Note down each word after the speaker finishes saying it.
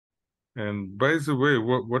And by the way,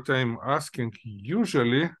 what I'm asking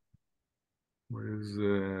usually is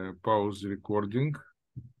pause recording.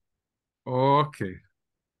 Okay.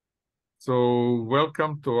 So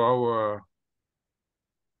welcome to our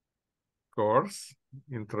course,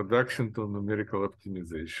 Introduction to Numerical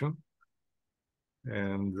Optimization.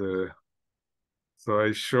 And so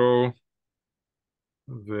I show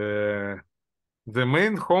the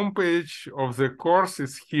main homepage of the course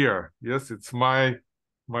is here. Yes, it's my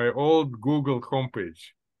old Google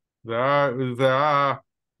homepage. There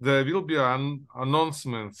will be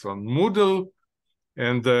announcements on Moodle,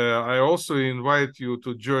 and I also invite you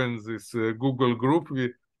to join this Google group.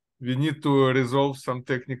 We need to resolve some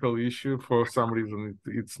technical issue. For some reason,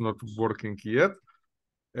 it's not working yet.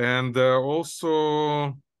 And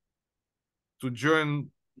also to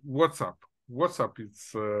join WhatsApp. WhatsApp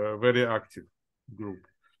is a very active group.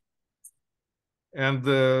 And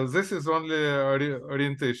this is only an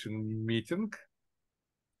orientation meeting.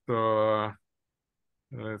 So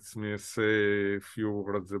let me say a few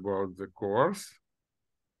words about the course.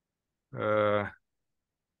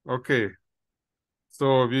 Okay.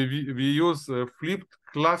 So we use flipped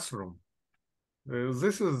classroom.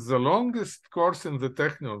 This is the longest course in the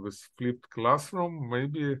Technion with flipped classroom,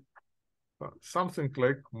 maybe something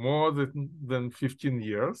like more than 15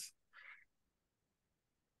 years.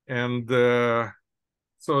 And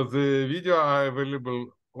so the video are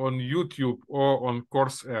available on YouTube or on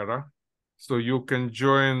Coursera. So you can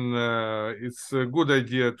join, it's a good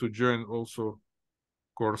idea to join also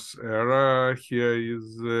Coursera. Here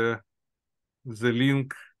is the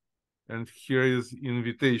link, and here is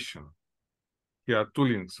invitation. Here are two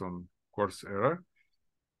links on Coursera.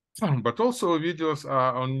 But also videos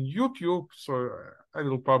are on YouTube, so I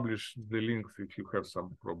will publish the links if you have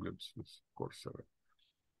some problems with Coursera.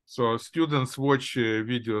 So students watch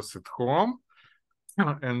videos at home,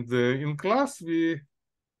 and in class,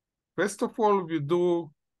 first of all, we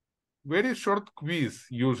do very short quiz,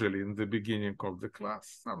 usually in the beginning of the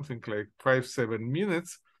class, something like 5-7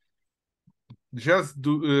 minutes, just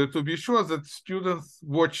to be sure that students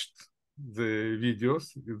watched the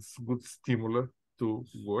videos. It's good stimulus to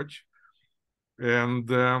watch. And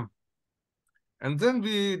then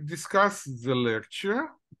we discuss the lecture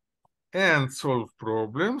and solve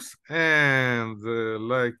problems, and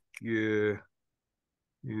like is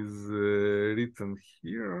written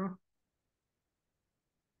here,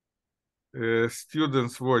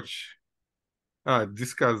 students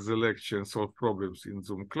discuss the lecture and solve problems in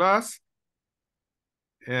Zoom class,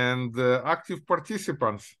 and active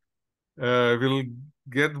participants will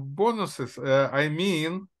get bonuses. I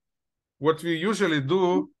mean, what we usually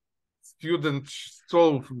do, students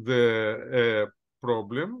solve the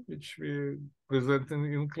problem which we present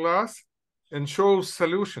in class and show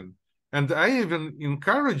solution. And I even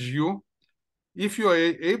encourage you, if you are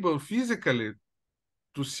able physically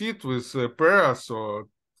to sit with pairs or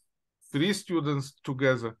 3 students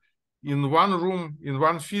together in one room, in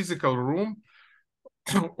one physical room,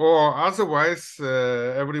 or otherwise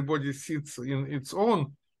everybody sits in its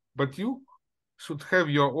own, but you should have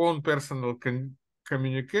your own personal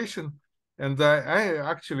communication. And I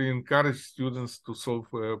actually encourage students to solve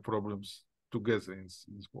problems together in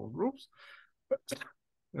small groups.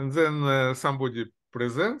 And then somebody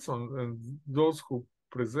presents, and those who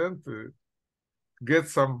present get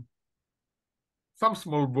some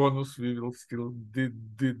small bonus. We will still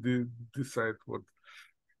decide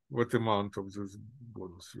what amount of this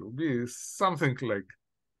bonus will be. Something like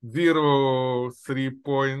 0.3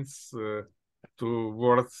 points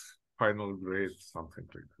towards final grade, something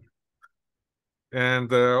like that.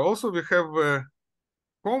 And also we have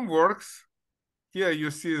homeworks. Here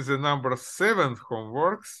you see the number 7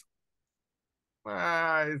 homeworks.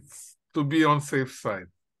 It's to be on safe side.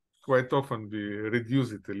 Quite often we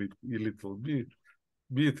reduce it a little bit.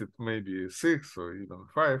 It maybe 6 or even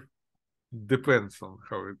 5. Depends on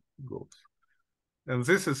how it goes. And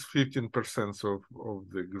this is 15% of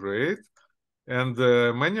the grade. And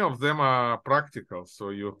many of them are practical. So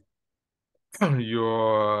you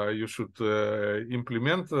should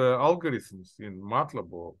implement algorithms in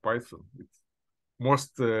MATLAB or Python. It's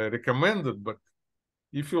most recommended, but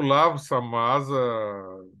if you love some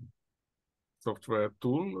other software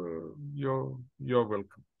tool, you're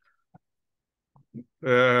welcome.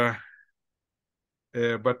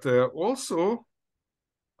 But also,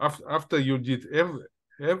 after you did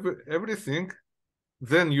everything,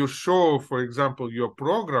 then you show, for example, your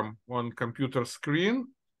program on computer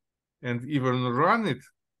screen and even run it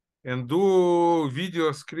and do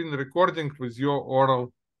video screen recording with your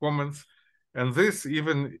oral comments. And this,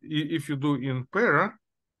 even if you do in pair,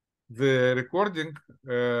 the recording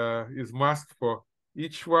is must for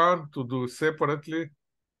each one to do separately.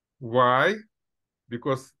 Why?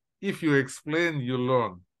 Because if you explain, you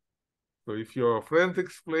learn. So if your friend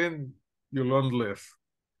explain, you learn less.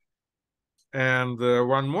 And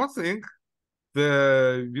one more thing,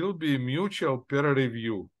 there will be mutual peer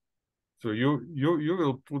review. So you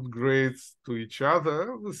will put grades to each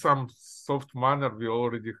other with some soft manner. We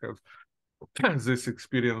already have this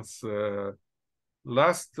experience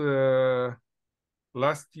last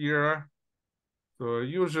year. So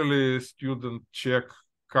usually students check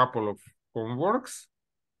couple of homeworks.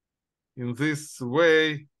 In this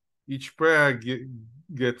way, each pair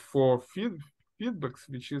get 4 feedbacks,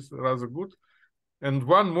 which is rather good. And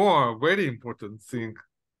one more very important thing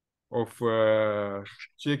of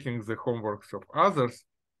checking the homeworks of others,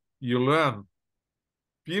 you learn.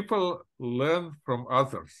 People learn from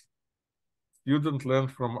others. Students learn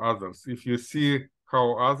from others. If you see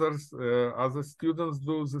how other students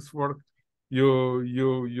do this work,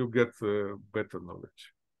 you get better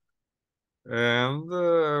knowledge. And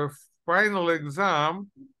final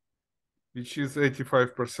exam, which is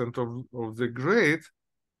 85% of the grade,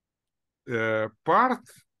 part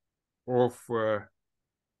of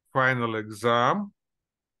final exam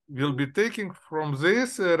will be taken from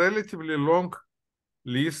this relatively long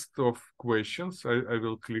list of questions. I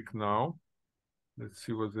will click now. Let's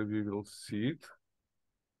see whether we will see it.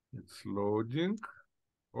 It's loading.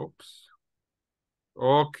 Oops.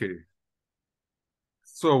 Okay.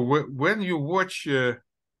 So when you watch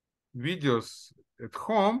videos at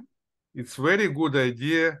home, it's very good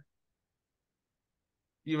idea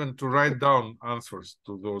even to write down answers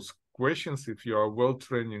to those questions if you are well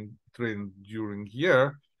trained during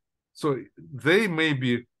year. So they may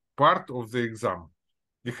be part of the exam.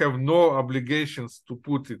 You have no obligations to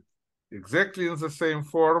put it exactly in the same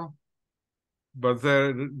form, but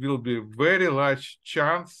there will be very large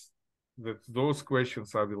chance that those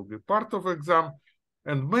questions will be part of exam,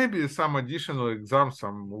 and maybe some additional exams,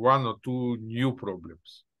 some 1 or 2 new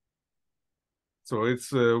problems. So it's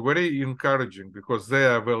very encouraging because they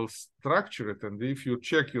are well structured, and if you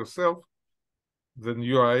check yourself, then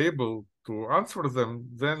you are able to answer them,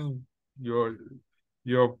 then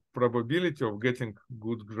your probability of getting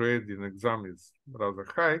good grade in exam is rather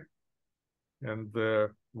high. And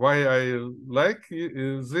why I like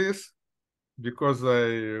this, because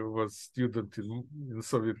I was student in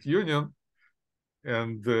Soviet Union,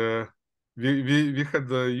 and we had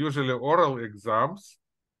usually oral exams,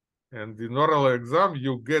 and in oral exam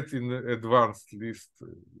you get in advanced list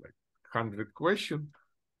like 100 questions,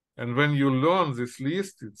 and when you learn this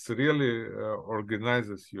list, it's really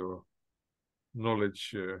organizes your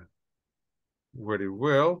knowledge very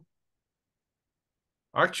well.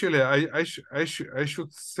 Actually, I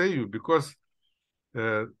should say you, because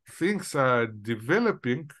things are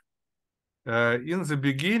developing in the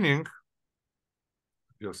beginning.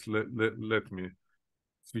 Just let me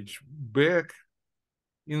switch back.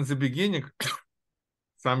 In the beginning,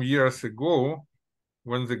 some years ago,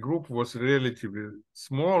 when the group was relatively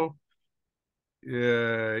small,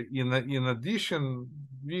 in addition,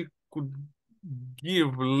 we could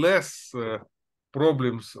give less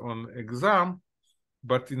problems on exam,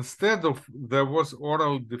 but instead of, there was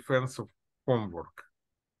oral defense of homework,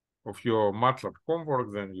 of your MATLAB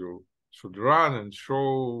homework, then you should run and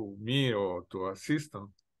show me or to assistant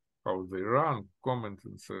how they run, comment,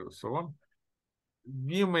 and so on.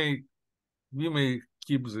 We may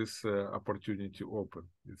keep this opportunity open.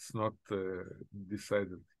 It's not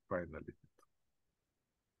decided finally.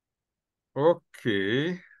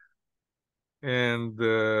 Okay, and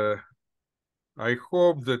I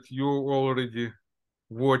hope that you already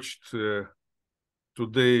watched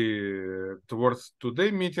today, towards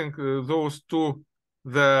today meeting, those two,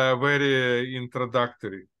 the very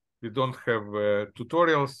introductory. We don't have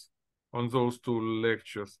tutorials on those 2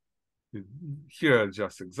 lectures. Here are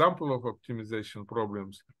just example of optimization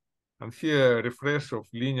problems, and here refresh of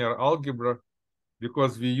linear algebra,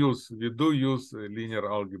 because we do use linear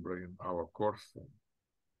algebra in our course.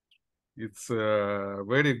 It's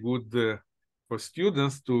very good for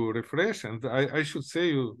students to refresh, and I should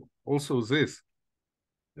say also this.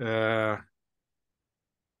 To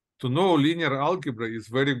know linear algebra is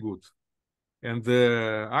very good, and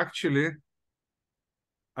actually,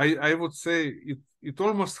 I would say it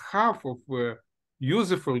almost half of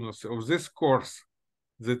usefulness of this course,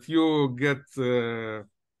 that you get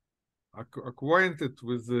acquainted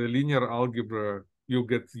with linear algebra, you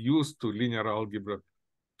get used to linear algebra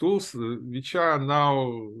tools, which are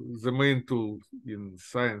now the main tool in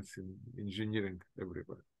science, in engineering,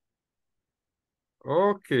 everywhere.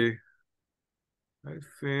 Okay. I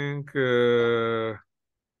think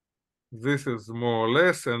this is more or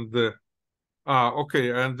less, and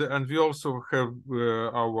okay, and we also have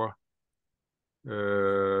our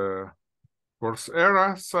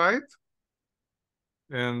Coursera site,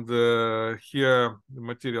 and here the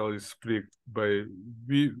material is split by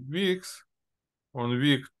weeks. On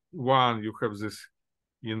week 1, you have this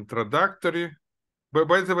introductory. But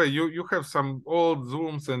by the way, you have some old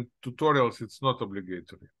Zooms and tutorials. It's not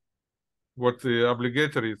obligatory. What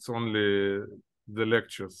obligatory? It's only the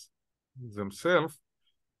lectures themselves.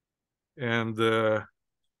 And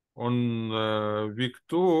on week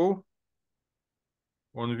 2,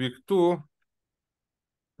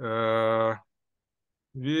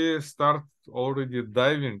 we start already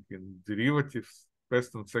diving in derivatives,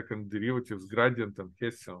 first and second derivatives, gradient and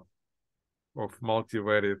Hessian of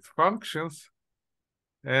multivariate functions.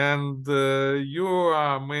 And you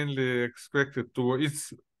are mainly expected to,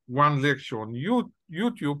 it's one lecture on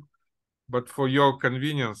YouTube, but for your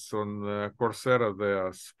convenience on Coursera, they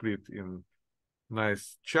are split in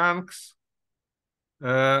nice chunks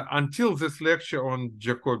until this lecture on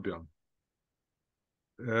Jacobian.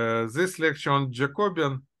 This lecture on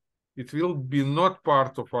Jacobian, it will be not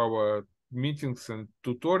part of our meetings and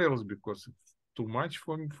tutorials because it's too much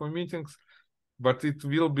for meetings, but it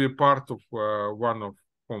will be part of one of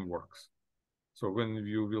homeworks. So when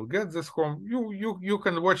you will get this home, you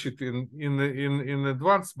can watch it in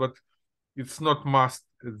advance, but it's not must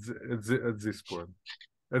at this point.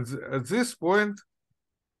 At this point,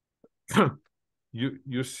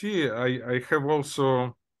 you see, I have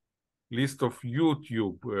also list of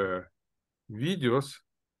YouTube videos.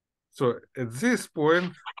 So at this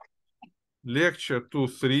point, lecture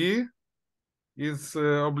 2-3 is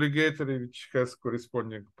obligatory, which has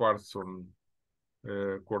corresponding parts on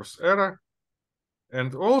Coursera.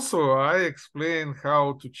 And also I explain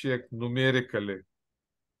how to check numerically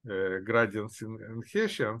gradients and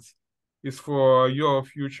Hessians. Is for your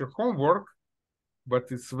future homework,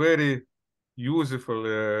 but it's very useful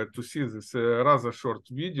to see this rather short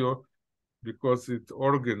video because it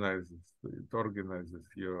organizes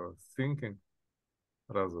your thinking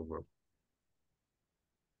rather well.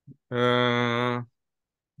 Okay,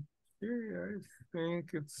 I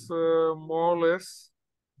think it's more or less.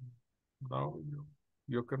 Now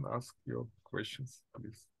you can ask your questions,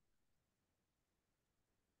 please.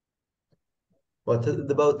 What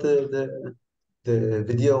about the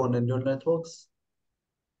video on the neural networks?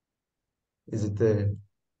 Is it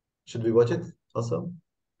should we watch it also?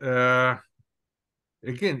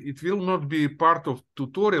 Again, it will not be part of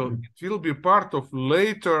tutorial. It will be part of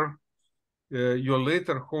later your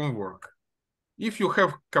later homework. If you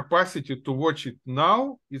have capacity to watch it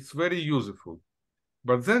now, it's very useful.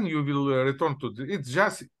 But then you will return to it's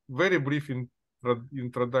just very brief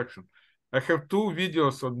introduction. I have 2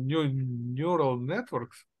 videos on neural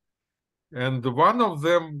networks, and one of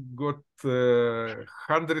them got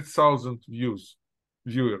 100,000 viewers.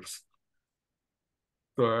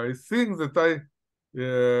 So I think that I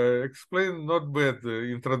explained not bad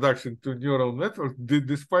introduction to neural networks,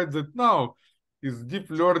 despite that now is deep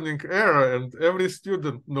learning era, and every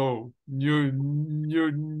student know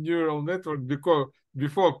neural network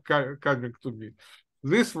before coming to me.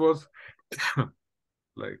 This was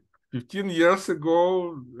like 15 years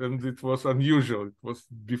ago, and it was unusual. It was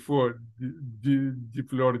before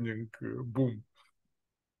deep learning boom.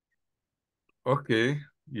 Okay,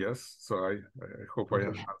 yes. So I hope I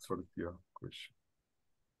answered your question.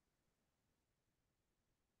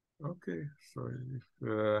 Okay, so if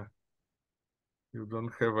you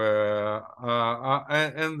don't have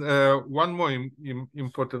one more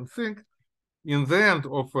important thing, in the end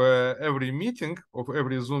of every meeting, of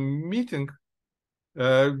every Zoom meeting,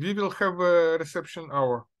 we will have a reception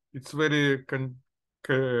hour. It's very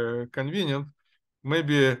convenient.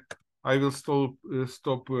 Maybe I will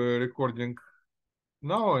stop recording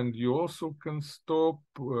now, and you also can stop,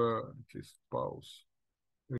 just pause.